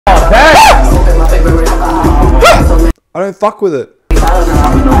I don't fuck with it.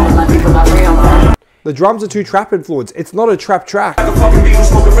 The drums are too trap influenced. It's not a trap track.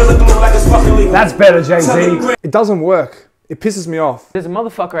 That's better, Jay Z. It doesn't work. It pisses me off. There's a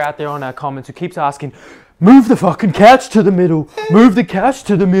motherfucker out there on our comments who keeps asking, move the fucking couch to the middle. Move the couch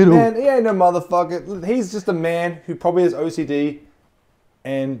to the middle. Man, he ain't no motherfucker. He's just a man who probably has OCD.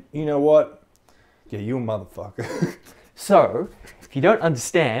 And you know what? Yeah, you a motherfucker. So, if you don't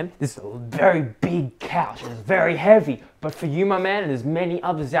understand, this is a very big couch and it's very heavy. But for you, my man, and there's many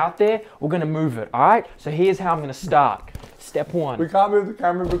others out there, we're gonna move it, alright? So here's how I'm gonna start. Step one. We can't move the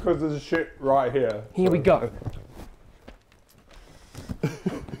camera because there's shit right here. Here we go.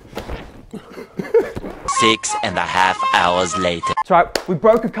 6.5 hours later. That's right, we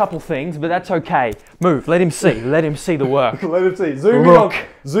broke a couple things, but that's okay. Move, let him see the work. Let him see.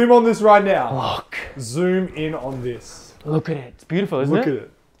 Zoom on this right now. Look. Zoom in on this. Look at it. It's beautiful, isn't Look it? at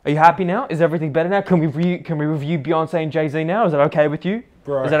it. Are you happy now? Is everything better now? Can we review Beyoncé and Jay Z now? Is that okay with you?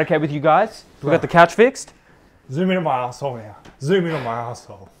 Bro. Is that okay with you guys? We got the couch fixed? Zoom in on my asshole now. Zoom in on my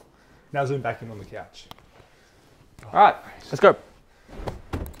asshole. Now zoom back in on the couch. Alright, let's go.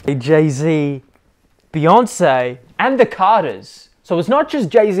 Jay Z, Beyoncé, and the Carters. So it's not just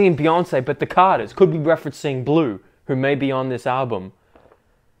Jay Z and Beyoncé, but the Carters. Could be referencing Blue, who may be on this album.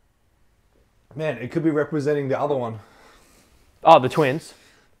 Man, it could be representing the other one. Oh, the twins.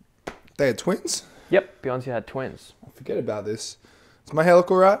 They had twins? Yep, Beyoncé had twins. Forget about this. Does my hair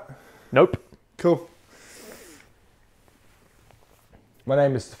look alright? Nope. Cool. My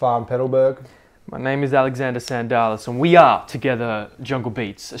name is Stefan Pedelberg. My name is Alexander Sandalis, and we are Together Jungle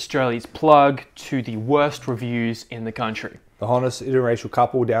Beats, Australia's plug to the worst reviews in the country. The honest interracial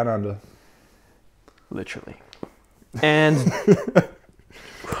couple down under. Literally. And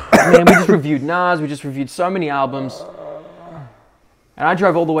man, we just reviewed Nas, we just reviewed so many albums. And I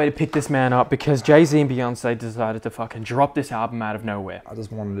drove all the way to pick this man up because Jay Z and Beyoncé decided to fucking drop this album out of nowhere. I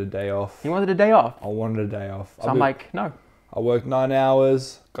just wanted a day off. You wanted a day off? I wanted a day off. So I'm like, no. I worked 9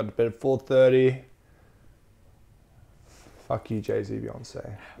 hours, got to bed at 4:30. Fuck you, Jay Z,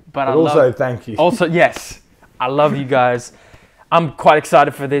 Beyoncé. But also, thank you. Also, yes, I love you guys. I'm quite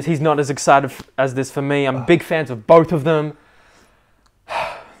excited for this. He's not as excited as this for me. I'm big fans of both of them.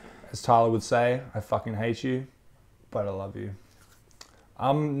 As Tyler would say, I fucking hate you, but I love you.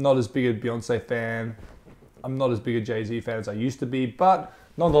 I'm not as big a Beyoncé fan. I'm not as big a Jay Z fan as I used to be, but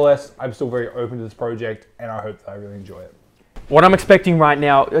nonetheless, I'm still very open to this project, and I hope that I really enjoy it. What I'm expecting right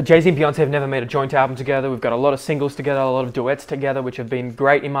now, Jay Z and Beyoncé have never made a joint album together. We've got a lot of singles together, a lot of duets together, which have been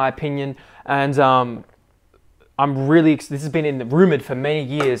great in my opinion. And I'm really, this has been rumored for many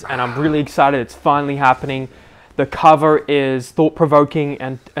years, and I'm really excited it's finally happening. The cover is thought-provoking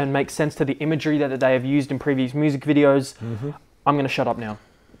and makes sense to the imagery that they have used in previous music videos. I'm going to shut up now.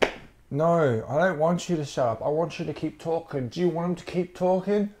 No, I don't want you to shut up. I want you to keep talking. Do you want him to keep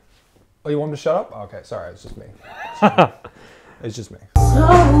talking? Oh, you want him to shut up? Okay, sorry, it's just me. It's just me. So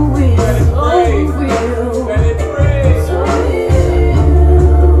real, so real, so real.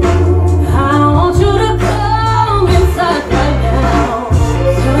 I want you to come inside right now,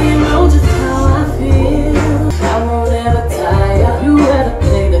 so you know just how I feel. I won't ever tire. You ever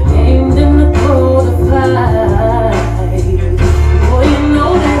play the game, then the cold of fight. Boy, you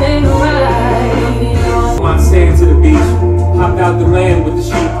know that ain't right. I'm staying to the beach, hopped out the land with the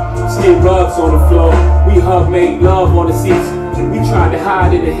sheep, skin rugs on the floor. We hug, made love on the seats. We tried to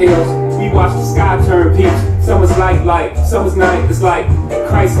hide in the hills. We watched the sky turn peach. Summer's light, summer's night. It's like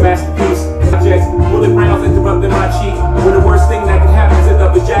Christ's masterpiece. Objects, bullet rounds interrupting my cheek. When the worst thing that could happen is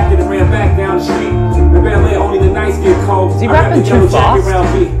up his jacket and ran back down the street. In Ballet, only the nights get cold. Is he rapping too fast?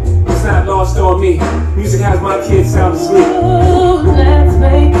 Around me. It's not lost on me. Music has my kids sound asleep.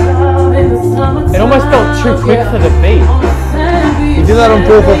 It almost felt too quick for the beat. You did that on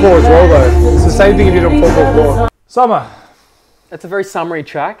 444 as well, though. It's the same thing you did on 444. Summer. It's a very summery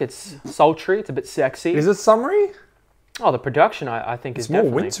track. It's sultry. It's a bit sexy. Is it summery? Oh, the production I think is it's more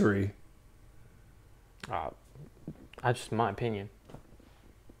definitely wintry. That's just my opinion.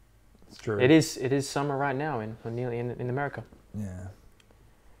 It's true. It is summer right now in America. Yeah.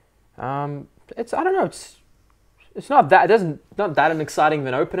 It's I don't know. It's not that not that exciting of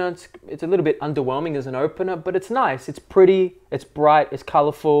an opener. It's a little bit underwhelming as an opener, but it's nice. It's pretty. It's bright. It's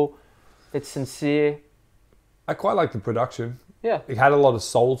colorful. It's sincere. I quite like the production. Yeah. It had a lot of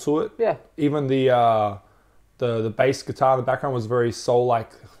soul to it. Yeah. Even the bass guitar in the background was very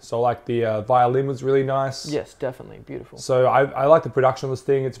soul-like. So the violin was really nice. Yes, definitely. Beautiful. So I like the production of this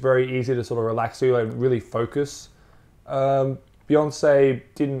thing. It's very easy to sort of relax to and really focus. Beyoncé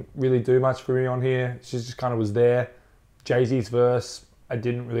didn't really do much for me on here. She just kind of was there. Jay Z's verse, I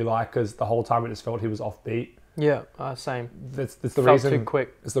didn't really like because the whole time I just felt he was offbeat. Yeah, same. That's the Felt reason. too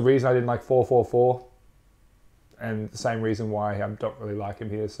quick. It's the reason I didn't like 444, and the same reason why I don't really like him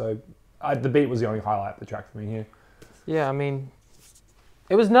here. So the beat was the only highlight of the track for me here. Yeah, I mean,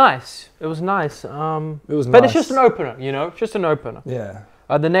 it was nice. It was nice. It was but nice. it's just an opener, you know, just an opener. Yeah.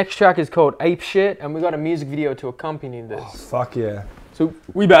 The next track is called Ape Shit, and we got a music video to accompany this. Oh, fuck yeah. So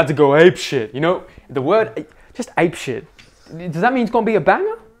we about to go ape shit, you know? The word, just ape shit. Does that mean it's gonna be a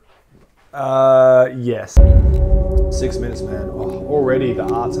banger? Yes. 6 minutes, man. Oh, already the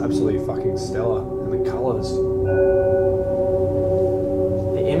art's absolutely fucking stellar, and the colours.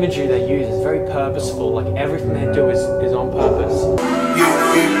 The imagery they use is very purposeful, like everything they do is on purpose.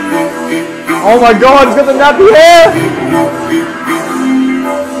 Oh my god, he's got the nappy hair!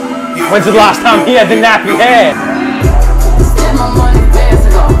 When's the last time he had the nappy hair?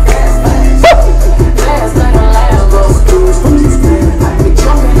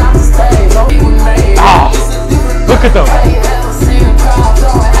 Look at them. Hey.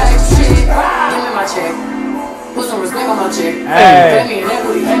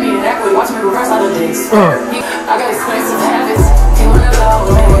 I got expensive habits. He wanna love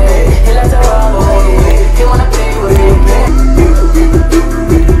me. He like to run away. He wanna play with me.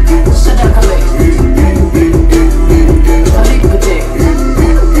 Shut down, collect.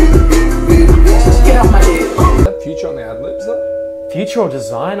 Get off my dick. Is that Future on the ad-libs though? Future or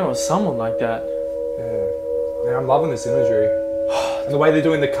designer or someone like that. Yeah. Man, I'm loving this imagery. And the way they're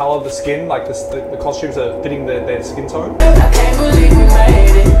doing the colour of the skin, like the costumes are fitting their skin tone. I can't believe we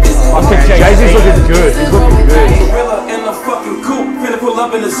made it. I think Jay-Z's looking good. He's looking good. Gorilla in the fucking coop, finna pull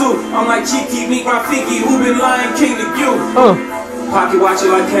up in the zoo. I'm like Cheeky, meet Rafiki, who been lying king to you. Pocket watch it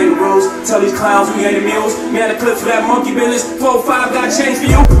like kangaroos. Tell these clowns we ain't mules. Man, the clips for that monkey business. 4-5 got change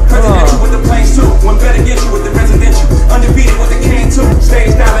for you. Presidential with the planes too. One better get you with the residential. Undefeated with the cane too.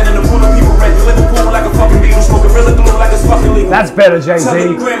 Stage diving in the pool of people rent. Liverpool like a fucking beetle. Smoke gorilla glue like it's fucking legal. That's better, Jay Z. Tell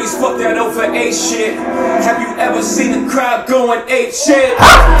the Grammys, fuck that over 8 shit. Have you ever seen the crowd going 8 shit?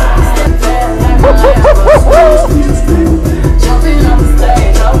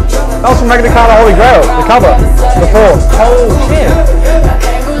 That was from Magna Carta Holy Grail, the cover, before. Oh shit.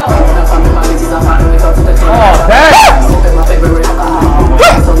 Oh damn!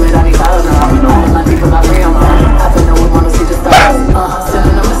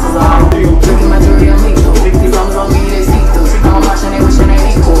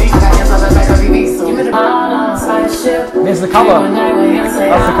 There's the cover.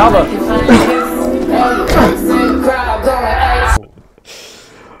 That's the cover.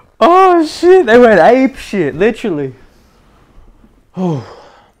 Oh shit, they went ape shit, literally. I'm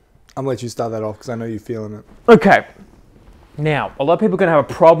gonna let you start that off because I know you're feeling it. Okay. Now, a lot of people are going to have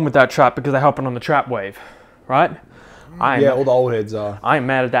a problem with that trap because they're hopping on the trap wave, right? Yeah, all the old heads are. I ain't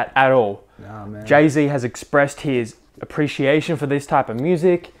mad at that at all. Nah, man. Jay Z has expressed his appreciation for this type of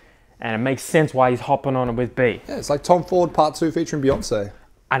music, and it makes sense why he's hopping on it with B. Yeah, it's like Tom Ford Part 2 featuring Beyonce.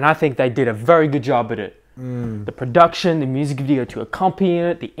 And I think they did a very good job at it. The production, the music video to accompany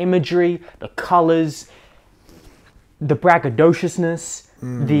it, the imagery, the colors, the braggadociousness,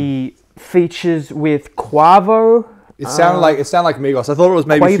 the features with Quavo. It sounded like Migos. I thought it was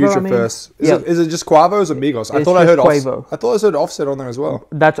maybe Quavo, Future I mean. first. Yeah. Is it just Quavo or is it Migos? I It's thought I just heard Quavo. I thought I heard Offset on there as well.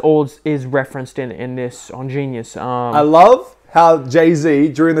 That's all is referenced in this on Genius. I love how Jay Z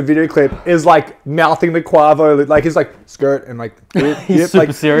during the video clip is like mouthing the Quavo, like he's like skirt and like He's super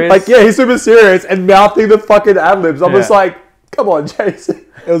like, serious. Like yeah, he's super serious and mouthing the fucking ad libs. I'm Yeah. just like, come on, Jay Z.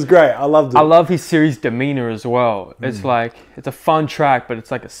 It was great. I loved it. I love his serious demeanor as well. It's like, it's a fun track, but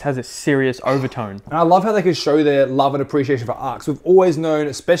it's like it has a serious overtone. And I love how they can show their love and appreciation for art. 'Cause we've always known,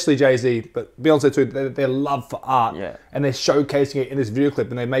 especially Jay Z, but Beyonce too, their love for art. Yeah. And they're showcasing it in this video clip,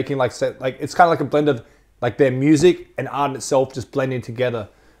 and they're making like it's kind of like a blend of like their music and art in itself just blending together.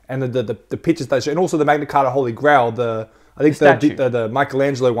 And the pictures they show, and also the Magna Carta Holy Grail, the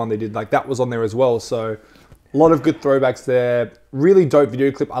Michelangelo one they did, like that was on there as well. So a lot of good throwbacks there. Really dope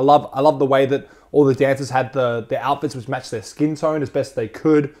video clip. I love the way that all the dancers had the outfits which matched their skin tone as best they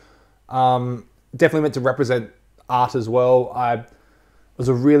could. Definitely meant to represent art as well. It was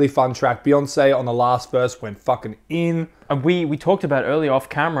a really fun track. Beyonce on the last verse went fucking in. And we talked about earlier off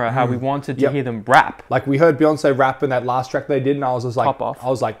camera how we wanted to hear them rap. Like we heard Beyonce rap in that last track they did, and I was just like, Pop off. I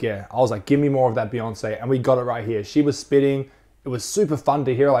was like, give me more of that Beyonce, and we got it right here. She was spitting. It was super fun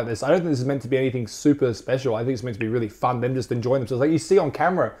to hear like this. I don't think this is meant to be anything super special. I think it's meant to be really fun. Them just enjoying themselves. Like you see on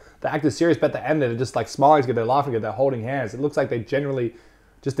camera, the actors serious, but at the end they're just like smiling together, they're laughing together, they're holding hands. It looks like they're generally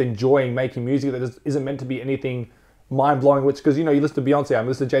just enjoying making music that just isn't meant to be anything mind-blowing, which, because you know, you listen to Beyonce, I'm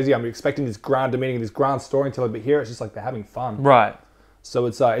listening to Jay Z, I'm expecting this grand demeaning, this grand storytelling, but here it's just like they're having fun. Right. So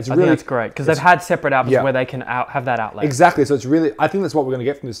it's I really think that's great because they've had separate albums where they can have that outlet. Exactly. So it's really, I think that's what we're going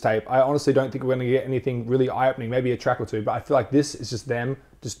to get from this tape. I honestly don't think we're going to get anything really eye-opening, maybe a track or two, but I feel like this is just them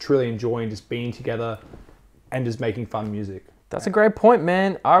just truly enjoying just being together and just making fun music. That's a great point,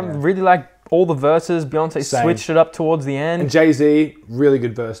 man. I really like all the verses. Beyonce switched it up towards the end. And Jay Z, really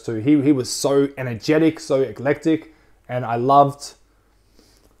good verse too. He was so energetic, so eclectic, and I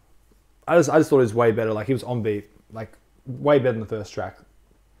just thought it was way better. Like he was on beat, like way better than the first track.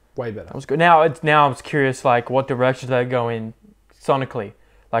 Way better. That was good. Now I'm curious, like what direction do they go in sonically?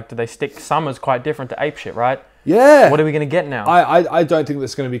 Like do they stick? Summer's quite different to Ape Shit, right? Yeah. What are we gonna get now? I don't think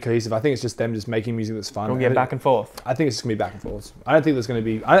that's going to be cohesive. I think it's just them just making music that's fun. We'll get back and forth. I think it's just going to be back and forth. I don't think there's going to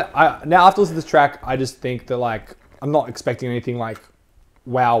be... now, after listening to this track, I just think that, like, I'm not expecting anything, like,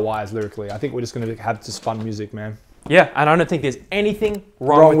 wow-wise lyrically. I think we're just going to have just fun music, man. Yeah, and I don't think there's anything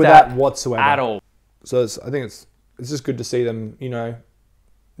wrong with that whatsoever. at all. So I think it's just good to see them, you know,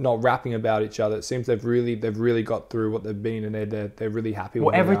 not rapping about each other. It seems they've really got through what they've been, and they're really happy with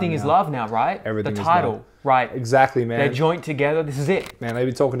Well, everything is love now, right? Everything the is title, love. right? Exactly, man. They're joint together. This is it. Man, they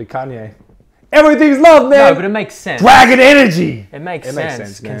be talking to Kanye. Everything's love, man. No, but it makes sense. Dragon energy. It makes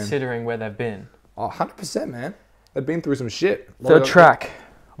sense man. considering where they've been. Oh, 100%, man. They've been through some shit. Third track,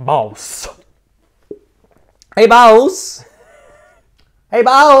 Boss. Hey, Boss. Hey,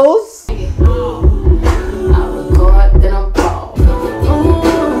 Boss.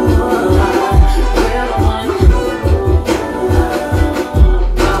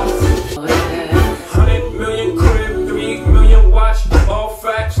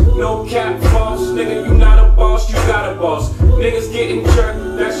 No cap, false, nigga, you not a boss, you got a boss. Niggas getting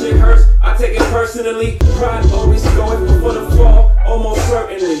jerked, that shit hurts, I take it personally. Pride always going before the fall, almost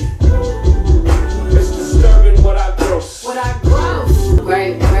certainly. It's disturbing what I gross. What I gross.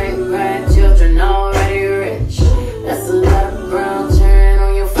 Great grandchildren already rich. That's a lot of brown turn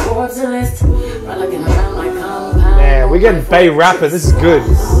on your Forbes list. Right looking around like compound. Man, we're getting Bay rapper, this is good.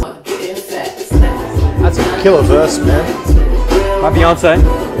 That's a killer verse, man. By Beyonce.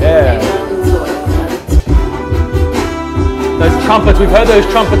 Yeah. Those trumpets, we've heard those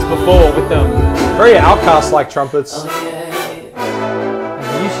trumpets before with them. Very Outcast-like trumpets. She's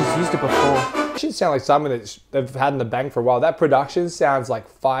used it before. It should sound like something that they've had in the bank for a while. That production sounds like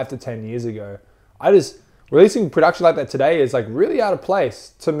 5 to 10 years ago. Releasing production like that today is like really out of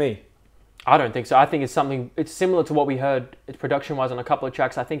place to me. I don't think so. I think it's similar to what we heard production-wise on a couple of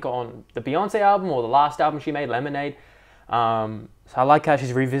tracks. I think on the Beyonce album or the last album she made, Lemonade. So I like how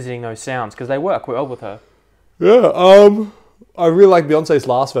she's revisiting those sounds because they work well with her. Yeah, I really like Beyonce's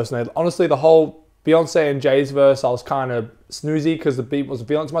last verse. And honestly, the whole Beyonce and Jay's verse, I was kind of snoozy because the beat wasn't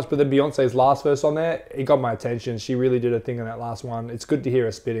feeling too much. But then Beyonce's last verse on there, it got my attention. She really did a thing in that last one. It's good to hear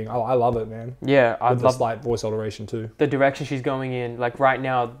her spitting. I love it, man. Yeah, I love the slight voice alteration too. The direction she's going in. Like right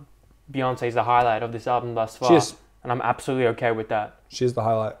now, Beyonce's the highlight of this album thus far. And I'm absolutely okay with that. She's the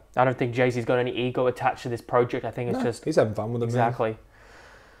highlight. I don't think Jay Z's got any ego attached to this project. I think it's just... He's having fun with it, exactly.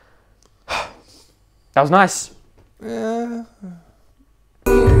 That was nice. Yeah.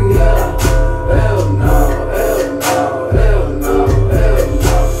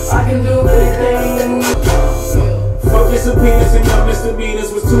 I can do anything. Focus of penis and your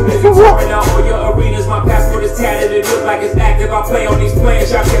misdemeanors was too busy touring out all your arenas. My passport is tatted, it look like it's active. I play on these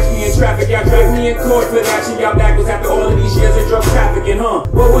planes, y'all catch me in traffic. Y'all drag me in court for that shit. Y'all backwards after all of these years of drug trafficking, huh?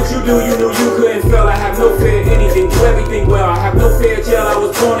 What would you do? You knew you couldn't fail. I have no fear of anything, do everything well. I have no fear of jail, I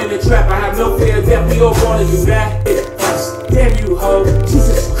was born in the trap. I have no fear of death, we all born to do that. Damn you, ho,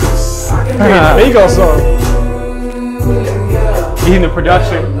 Jesus Christ. I can Migos song. In the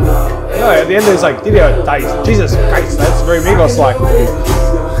production. No, at the end there's like, Jesus Christ, that's very Migos-like.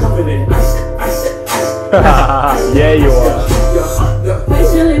 Yeah, you are.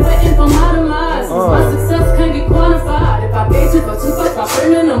 Patiently waiting for my demise. My success can't get quantified. If I paid you for 2 bucks, my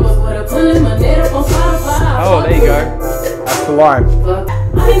friend numbers would have put in my net up on Spotify. Oh, there you go. That's the line. I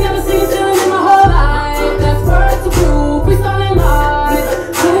ain't never seen a feeling in my whole life. That's words to prove. We selling lies.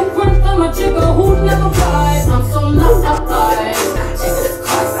 Blueprint from a chicken who never cries. I'm so lost. Jesus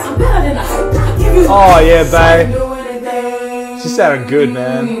Christ, I'm better than a hype. I give you. Oh yeah, babe. She sounded good,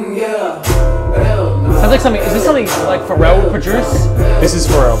 man. Sounds like something. Is this something like Pharrell would produce? This is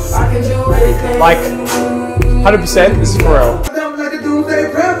Pharrell. Like 100%. This is Pharrell.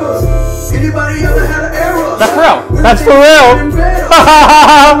 That's Pharrell. That's Pharrell.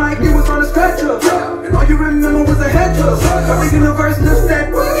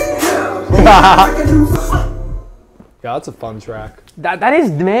 Yeah, that's a fun track. That is,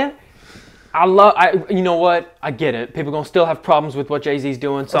 man. You know what? I get it. People gonna still have problems with what Jay Z's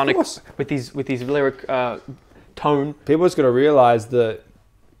doing, Sonic, with these lyric tone. People just got to realize that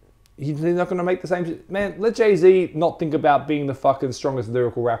he's not going to make the same shit. Man, let Jay Z not think about being the fucking strongest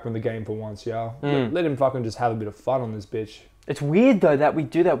lyrical rapper in the game for once, yo. Let him fucking just have a bit of fun on this bitch. It's weird though that we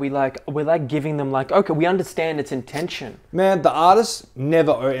do that. We're like giving them like, okay, we understand its intention. Man, the artists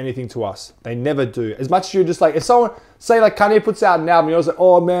never owe anything to us. They never do. As much as you're just like, if someone, say like Kanye puts out an album, you're like,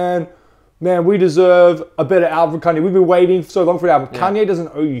 oh man, we deserve a better album from Kanye. We've been waiting so long for an album. Yeah. Kanye doesn't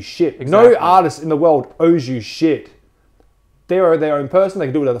owe you shit. Exactly. No artist in the world owes you shit. They are their own person. They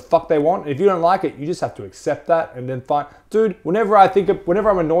can do whatever the fuck they want. If you don't like it, you just have to accept that and then find... Dude, whenever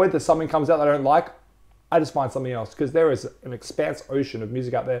I'm annoyed that something comes out that I don't like, I just find something else, because there is an expanse ocean of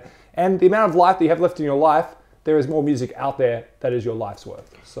music out there. And the amount of life that you have left in your life, there is more music out there that is your life's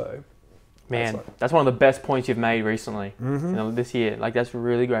worth. So, man, that's one of the best points you've made recently, this year. Like, that's a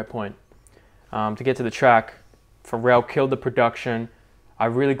really great point. To get to the track, Pharrell killed the production.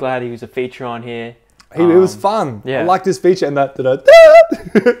 I'm really glad he was a feature on here. It was fun. Yeah. I liked this feature and that.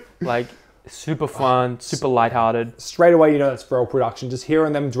 Like, super fun, super lighthearted. Straight away, you know that's Pharrell production. Just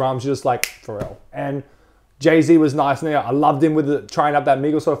hearing them drums, you're just like, Pharrell. And Jay Z was nice. And I loved him with trying up that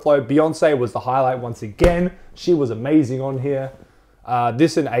Migos sort of flow. Beyonce was the highlight once again. She was amazing on here.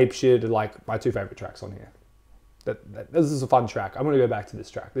 This and Ape Shit are like my two favorite tracks on here. This is a fun track. I'm going to go back to this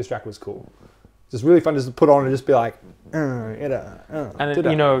track. This track was cool. Just really fun just to put on and just be like, and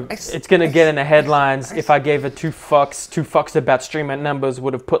you know, it's gonna get in the headlines. If I gave it two fucks about streaming numbers,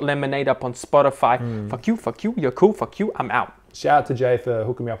 would have put Lemonade up on Spotify. Fuck you, you're cool, fuck you, I'm out. Shout out to Jay for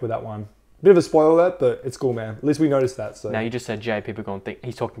hooking me up with that one. Bit of a spoiler alert, but it's cool, man. At least we noticed that. So now you just said Jay, people are gonna think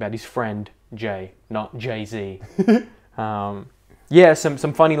he's talking about his friend Jay, not Jay Z. Yeah, some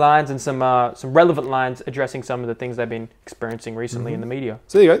funny lines and some relevant lines addressing some of the things they've been experiencing recently in the media.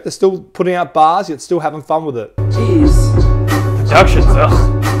 So there you go. They're still putting out bars, yet still having fun with it. Jeez. Productions, ugh.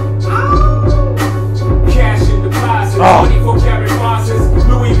 Cash in the closet, 24 karat bosses,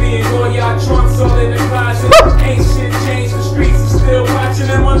 Louis V and Goya trunks all in the closet. Ain't shit changed, the streets are still watching,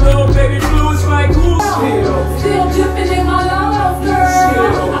 and my little baby blue is like, who? Still dripping in my love, girl.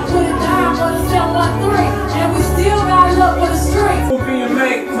 I put it down for the 713, and we still got love for the streets. Being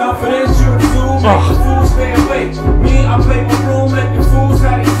made confidential, zoom, make the fools stay awake. Me, I play my room, let the fools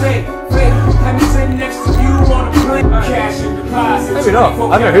how they say. Fake, have me sitting next to you on a plane. Cash in the closet. Maybe not.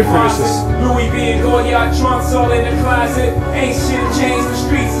 I don't know who produced this. Louis V and Goya trunks all in the closet. Ain't shit changed, the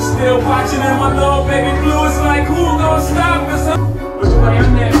streets are still watching, and my little baby blue is like, who gonna stop us? But the way I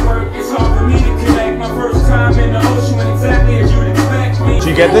network, it's hard for me to connect. My first time in the ocean, when exactly as you'd expect me. Do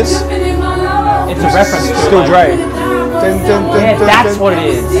you get this? It's a reference to Still Dre. Yeah, that's what it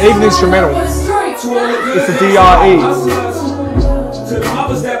is. Even instrumental. It's a DRE.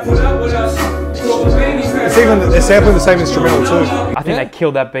 It's even, they're sampling the same instrumental too. I think they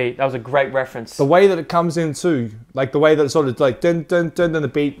killed that beat. That was a great reference. The way that it comes in too, like the way that it's sort of like dun dun dun, then the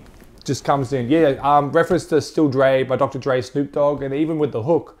beat just comes in. Yeah, reference to Still Dre by Dr. Dre, Snoop Dogg, and even with the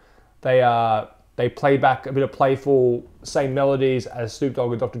hook, they play back a bit of playful same melodies as Snoop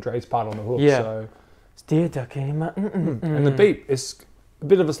Dogg and Dr. Dre's part on the hook. Yeah. So. And the beat is a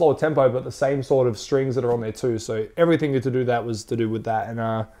bit of a slower tempo, but the same sort of strings that are on there too. So everything to do that was to do with that. And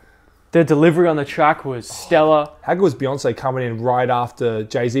the delivery on the track was stellar. How good was Beyonce coming in right after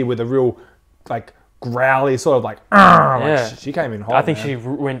Jay Z with a real like growly sort of like, yeah. Like she came in hot. I think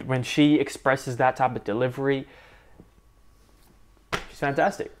when she expresses that type of delivery, she's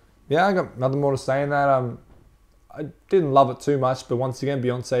fantastic. Yeah, I got nothing more to say in that. I didn't love it too much, but once again,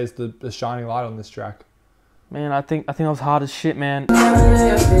 Beyonce is the shining light on this track. Man, I think that was hard as shit, man. Ten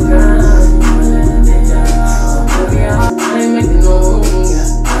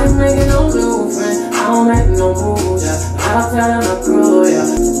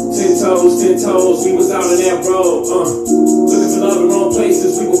toes, we was out on that road, looking for love in wrong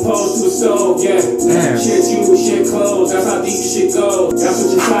places, we were posed to a stove, yeah. Shit you with shit clothes, that's how deep shit goes. Got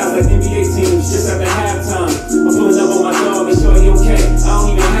switching sides like NBA teams, just after halftime. I'm pulling up on my dog, make sure he okay, I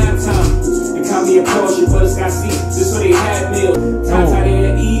don't even have time. And caught me a Porsche, but it's got seats, just so they had meal. Tata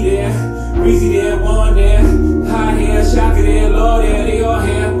there, E there, Breezy there, One there, High here, Shaka there, Low there, they all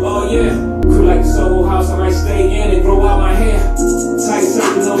here, oh yeah. Crew like the Soho House, I might stay in and grow out my hair. Tight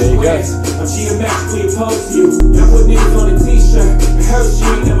circle, no squares. I'm geometrically opposed to you. I put niggas on a t-shirt. It hurts you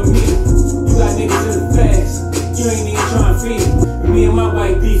ain't never meet them. You got niggas in the fast. You ain't even trying to feed them. Me and my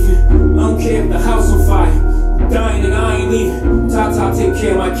wife beefing. I don't care if the house on fire. I'm dying and I ain't leaving. Tata take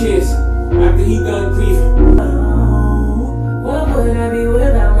care of my kids. After he done grieving. What would I be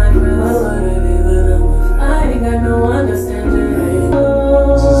without my friends? What would I be without my friends? I ain't got no understanding.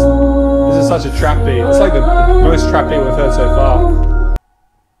 This is such a trap beat. It's like the most trap beat we've heard so far.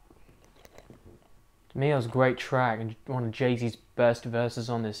 me, it was a great track and one of Jay Z's best verses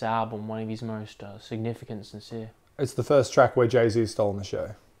on this album. One of his most significant and sincere. It's the first track where Jay Z stole the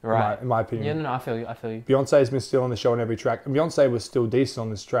show. Right. In my opinion. Yeah, no, I feel you. I feel you. Beyonce's been stealing the show on every track. And Beyonce was still decent on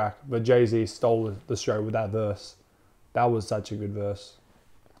this track, but Jay Z stole the show with that verse. That was such a good verse.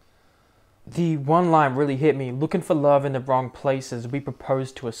 The one line really hit me. Looking for love in the wrong places, we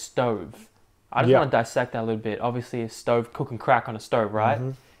proposed to a stove. I just want to dissect that a little bit. Obviously, a stove, cooking crack on a stove, right?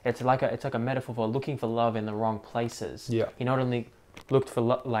 Mm-hmm. It's like a metaphor for looking for love in the wrong places. Yeah. He not only looked for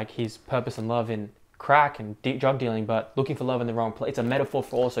like his purpose and love in crack and drug dealing, but looking for love in the wrong place. It's a metaphor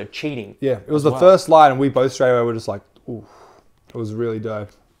for also cheating. Yeah, it was the first line, and we both straight away were just like, ooh, it was really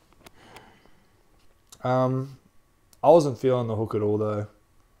dope. I wasn't feeling the hook at all though.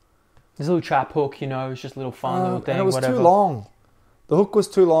 This little trap hook, you know, it's just a little fun little thing. And it was whatever. too long. The hook was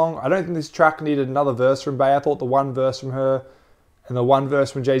too long. I don't think this track needed another verse from Bey. I thought the one verse from her and the one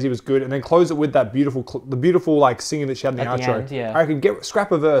verse from Jay Z was good, and then close it with that beautiful like singing that she had in the At the outro. end, yeah. I could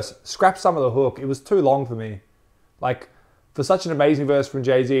scrap a verse, scrap some of the hook. It was too long for me. Like for such an amazing verse from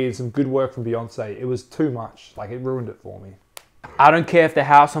Jay Z and some good work from Beyonce, it was too much. Like it ruined it for me. I don't care if the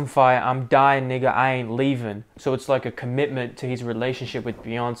house on fire, I'm dying, nigga, I ain't leaving. So it's like a commitment to his relationship with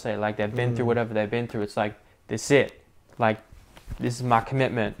Beyonce. Like they've been through whatever they've been through. It's like, this is it. Like, this is my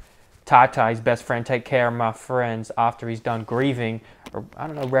commitment. Tata, his best friend, take care of my friends after he's done grieving. Or, I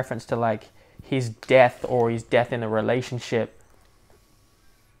don't know, reference to like his death or his death in the relationship.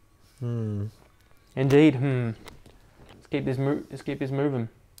 Indeed, Let's keep this moving.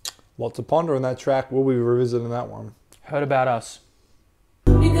 Lots to ponder on that track. We'll be revisiting that one. Heard about us.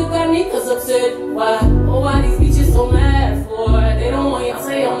 Nigga got niggas upset. Why? Oh, why these bitches so mad for? They don't want you to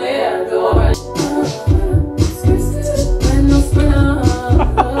say on their door.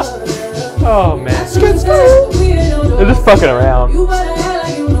 Oh man. They're just fucking around. You better act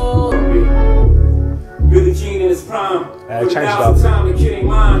like you know. You're the gene in his prime. Change it up. Time the kidding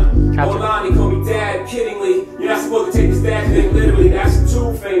line. Catchy. Online, he call me dad, kiddingly. You're not supposed to take this dad thing literally. That's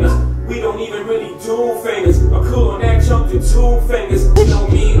too famous. We don't even really do famous. I'm cool on that chunk to 2 fingers. You know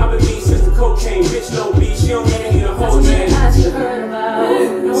me, I've been beat since the cocaine. Bitch, no beat. She don't even need a whole man.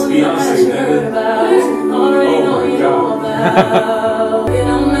 It's Beyonce, nigga. Already Oh know my you know God. about. You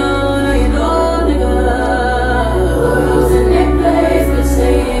don't know, now you know, nigga. Who's in that place, but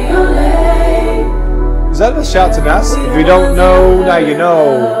say you're late. Is that a shout to Nas? If you don't know, now you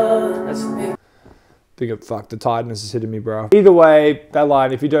know. Think of fuck, the tiredness is hitting me, bro. Either way, that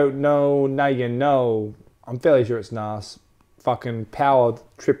line, if you don't know, now you know. I'm fairly sure it's Nas. Fucking power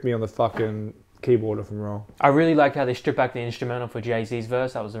tripped me on the fucking keyboard if I'm wrong. I really liked how they stripped back the instrumental for Jay Z's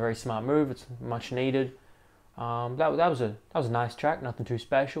verse. That was a very smart move. It's much needed. That was a nice track. Nothing too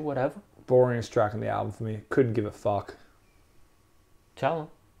special. Whatever. Boringest track on the album for me. Couldn't give a fuck. Tell them.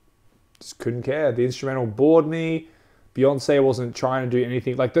 Just couldn't care. The instrumental bored me. Beyonce wasn't trying to do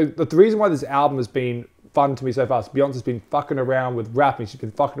anything. Like the reason why this album has been fun to me so far is Beyonce's been fucking around with rapping. She's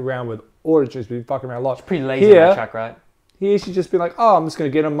been fucking around with auto-tune. She's been fucking around a lot. It's pretty lazy on that track, right? Here she's just been like, oh, I'm just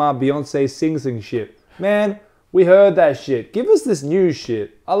going to get on my Beyonce sing shit. Man, we heard that shit. Give us this new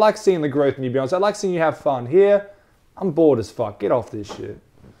shit. I like seeing the growth in you, Beyonce. I like seeing you have fun. Here, I'm bored as fuck. Get off this shit.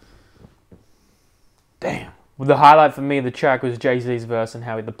 Damn. Well, the highlight for me of the track was Jay Z's verse and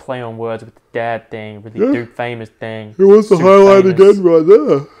how the play on words with the dad thing, with the Duke famous thing. It was the Super highlight famous. again right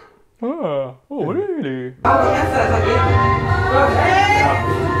there. Oh, really?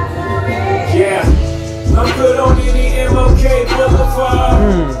 Yeah. I'm good on any MLK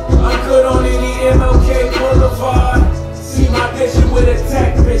Boulevard. I'm good on any MLK Boulevard. See my vision with a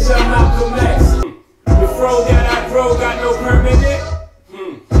tech, bitch, I'm Malcolm X. The fro that I grow got no permanent.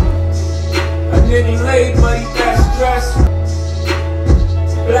 A nitty laid, money fast dress.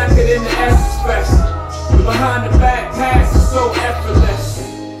 Blacker than the S fest. The behind the back pass is so effortless.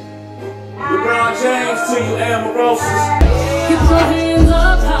 LeBron James to you amorosos. Keep your hands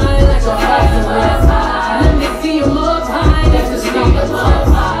up high like a haphazard. Let me see them up high, that's just not a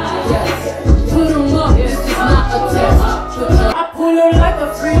test. Yes. Put them up, this is not a test. I pull them like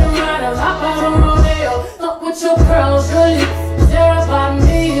a freedom rider, hop out on rodeo. Fuck with your curls, your lips, stare by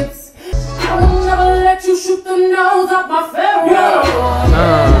me. I will never let you shoot the nose off my pharaoh.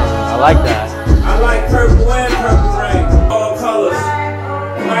 I like that. I like purple and purple rain, all colors.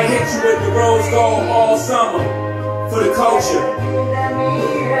 Might hit you with the rose gold all summer for the culture.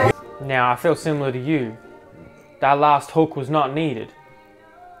 Now, I feel similar to you. That last hook was not needed.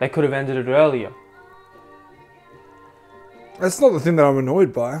 They could have ended it earlier. That's not the thing that I'm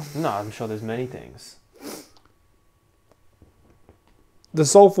annoyed by. No, I'm sure there's many things. The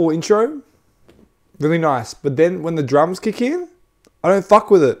soulful intro, really nice. But then when the drums kick in, I don't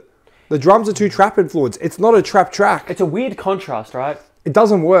fuck with it. The drums are too trap influenced. It's not a trap track. It's a weird contrast, right? It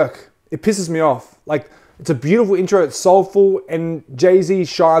doesn't work. It pisses me off. Like, it's a beautiful intro. It's soulful, and Jay Z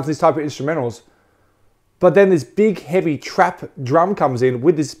shines these type of instrumentals. But then this big, heavy trap drum comes in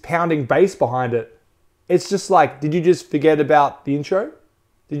with this pounding bass behind it. It's just like, did you just forget about the intro?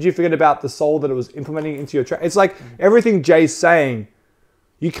 Did you forget about the soul that it was implementing into your track? It's like everything Jay's saying,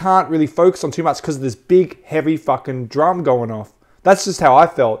 you can't really focus on too much because of this big, heavy fucking drum going off. That's just how I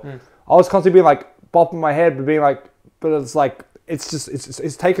felt. I was constantly being like, bopping my head, but being like, but it's like,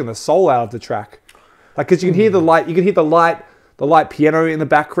 it's taking the soul out of the track. Like, because you can hear the light, the light piano in the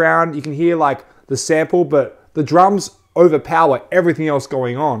background. You can hear like the sample, but the drums overpower everything else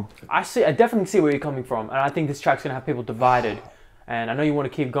going on. I definitely see where you're coming from, and I think this track's gonna have people divided. And I know you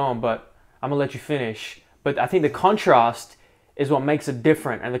want to keep going, but I'm gonna let you finish. But I think the contrast is what makes it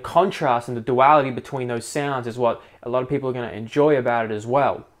different, and the contrast and the duality between those sounds is what a lot of people are gonna enjoy about it as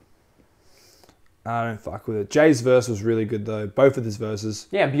well. I don't fuck with it. Jay's verse was really good though. Both of his verses.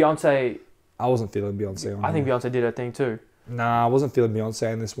 Yeah, Beyonce. I wasn't feeling Beyonce on I think Beyonce did her thing too. Nah, I wasn't feeling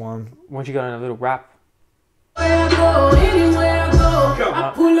Beyonce in this one. Once you got in a little rap. Yeah,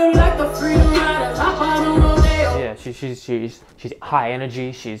 she's high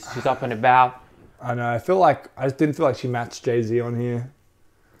energy. She's up and about. I know. I just didn't feel like she matched Jay Z on here.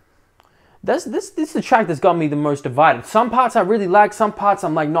 This is the track that's got me the most divided. Some parts I really like. Some parts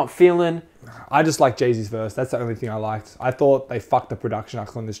I'm like not feeling. I just like Jay Z's verse. That's the only thing I liked. I thought they fucked the production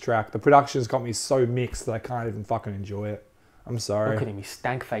up on this track. The production's got me so mixed that I can't even fucking enjoy it. I'm sorry. Look at him, he's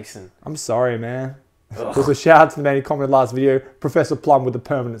stank facing. I'm sorry, man. Also, shout out to the man who commented last video, Professor Plum with a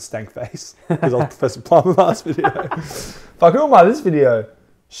permanent stank face. Because I was Professor Plum in the last video. Fuck, who am I this video?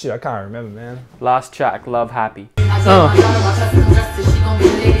 Shit, I can't remember, man. Last track, Love Happy.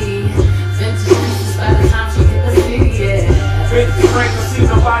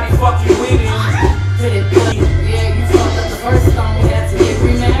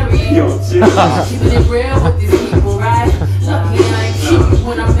 Keeping it real with these people, right? Lucky I ain't cheap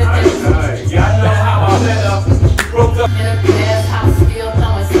when I'm in Y'all know how I met her. Broke up. in a glass house, still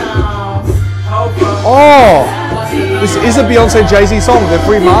throwing stones. Oh! This is a Beyonce Jay Z song. They've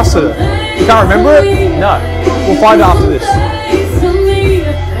remastered it. You can't remember it? No. We'll find out after this.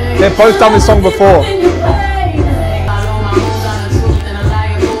 They've both done this song before.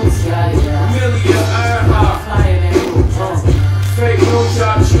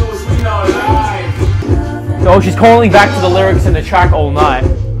 Oh, she's calling back to the lyrics in the track all night.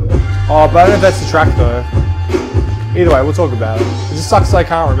 Oh, but I don't know if that's the track though. Either way, we'll talk about it. It just sucks that I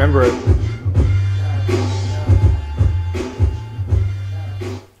can't remember it.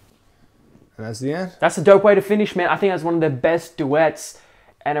 And that's the end. That's a dope way to finish, man. I think that's one of the best duets,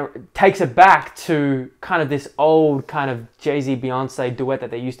 and it takes it back to kind of this old kind of Jay Z Beyonce duet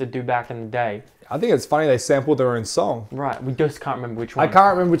that they used to do back in the day. I think it's funny they sampled their own song. Right, we just can't remember which one. I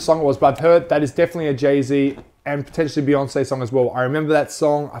can't remember which song it was, but I've heard that is definitely a Jay Z and potentially Beyonce song as well. I remember that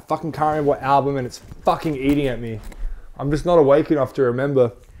song. I fucking can't remember what album, and it's fucking eating at me. I'm just not awake enough to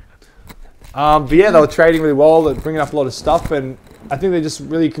remember. But yeah, they were trading really well. They're bringing up a lot of stuff, and I think they're just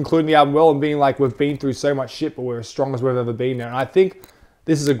really concluding the album well and being like, we've been through so much shit, but we're as strong as we've ever been now. And I think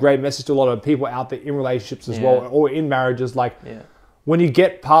this is a great message to a lot of people out there in relationships as well, or in marriages. Like, when you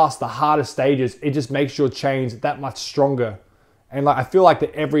get past the hardest stages, it just makes your chains that much stronger. And like, I feel like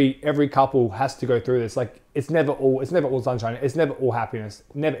that every couple has to go through this. Like, it's never all sunshine. It's never all happiness.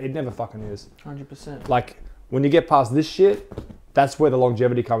 It never fucking is. 100%. Like, when you get past this shit, that's where the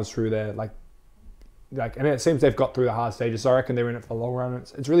longevity comes through there. Like, and it seems they've got through the hard stages. So I reckon they're in it for the long run.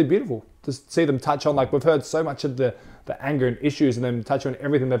 It's really beautiful to see them touch on, like, we've heard so much of the anger and issues, and then touch on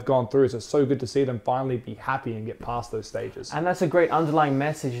everything they've gone through. So it's so good to see them finally be happy and get past those stages. And that's a great underlying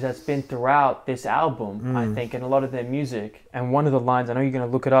message that's been throughout this album, I think, and a lot of their music. And one of the lines, I know you're going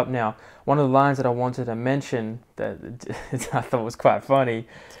to look it up now, one of the lines that I wanted to mention that I thought was quite funny.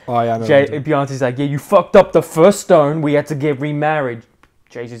 Oh yeah, I know. Beyonce's like, yeah, you fucked up the first stone, we had to get remarried.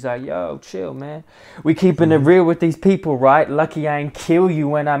 Jay-Z's like, yo, chill, man. We keeping it real with these people, right? Lucky I ain't kill you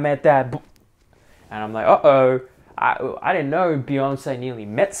when I met that. And I'm like, uh-oh. I didn't know Beyonce nearly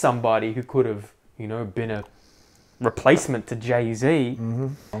met somebody who could have, you know, been a replacement to Jay Z.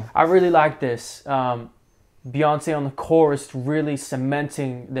 I really like this. Beyonce on the chorus really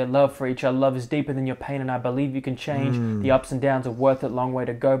cementing their love for each other. Love is deeper than your pain, and I believe you can change. The ups and downs are worth it. Long way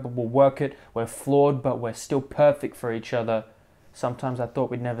to go, but we'll work it. We're flawed, but we're still perfect for each other. Sometimes I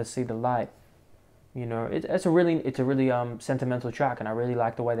thought we'd never see the light. You know, it's a really sentimental track, and I really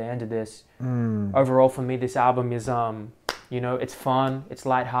like the way they ended this. Overall, for me, this album is, you know, it's fun, it's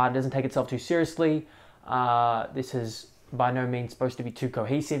lighthearted, it doesn't take itself too seriously. This is by no means supposed to be too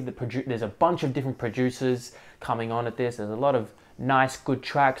cohesive. There's a bunch of different producers coming on at this. There's a lot of nice, good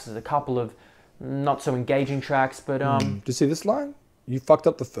tracks. There's a couple of not so engaging tracks, but Do you see this line? You fucked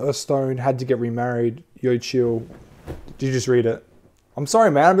up the first stone, had to get remarried. Yo, chill. Did you just read it? I'm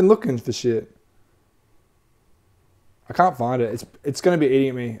sorry, man. I've been looking for shit. I can't find it. It's gonna be eating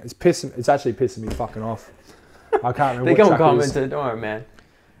at me. It's actually pissing me fucking off. I can't remember. They're what gonna track it comment is. it. Don't worry, man.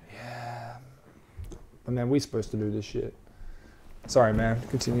 But man, we're supposed to do this shit. Sorry, man.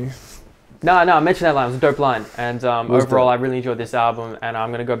 Continue. No, I mentioned that line. It was a dope line. And overall, dope. I really enjoyed this album. And I'm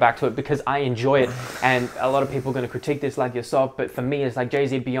going to go back to it because I enjoy it. And a lot of people are going to critique this like yourself. But for me, it's like Jay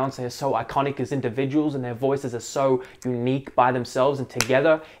Z and Beyoncé are so iconic as individuals. And their voices are so unique by themselves. And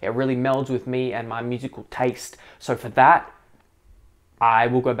together, it really melds with me and my musical taste. So for that, I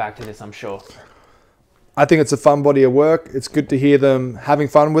will go back to this, I'm sure. I think it's a fun body of work. It's good to hear them having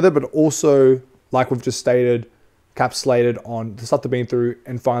fun with it. But also, like we've just stated, encapsulated on the stuff they've been through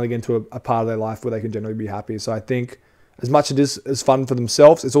and finally get into a part of their life where they can generally be happy. So I think as much as it is fun for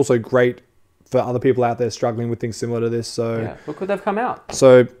themselves, it's also great for other people out there struggling with things similar to this. So Yeah, look what they've come out.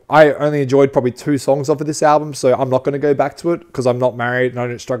 So I only enjoyed probably 2 songs off of this album. So I'm not going to go back to it because I'm not married and I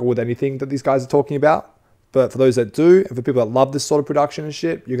don't struggle with anything that these guys are talking about. But for those that do, and for people that love this sort of production and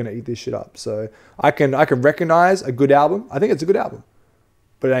shit, you're going to eat this shit up. So I can recognize a good album. I think it's a good album,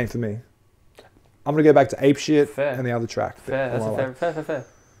 but it ain't for me. I'm going to go back to Ape Shit Fair. and the other track. Fair, that's fair.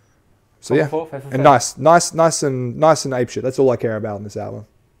 So yeah, Fair. and nice and Ape Shit. That's all I care about in this album.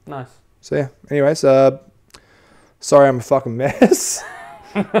 Nice. So yeah, anyways, sorry I'm a fucking mess.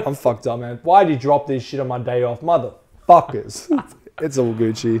 I'm fucked up, man. Why'd you drop this shit on my day off? Motherfuckers. It's all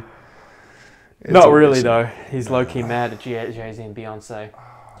Gucci. It's Not all really, Gucci. though. He's low-key mad at Jay Z and Beyonce.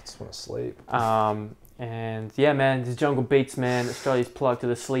 I just want to sleep. And yeah, man, this Jungle Beats, man, Australia's plug to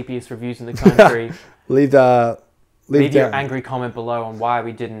the sleepiest reviews in the country. Leave your down. angry comment below on why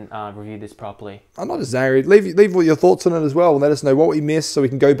we didn't review this properly. I'm not just angry. Leave your thoughts on it as well and let us know what we missed so we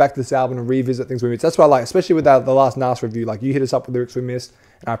can go back to this album and revisit things we missed. That's what I like, especially with the last Nas review. Like, you hit us up with lyrics we missed,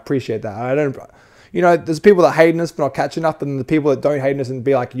 and I appreciate that. I don't, there's people that hate us for not catching up, and the people that don't hate us and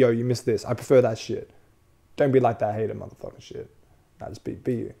be like, yo, you missed this. I prefer that shit. Don't be like that hater motherfucking shit. Nah, just be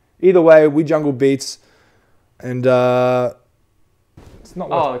you. Either way, we Jungle Beats, and it's not.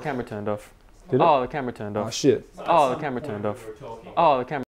 Oh, the camera turned off. Did it? Oh, the camera turned off. Oh shit. Oh, the camera turned off. Oh, the camera.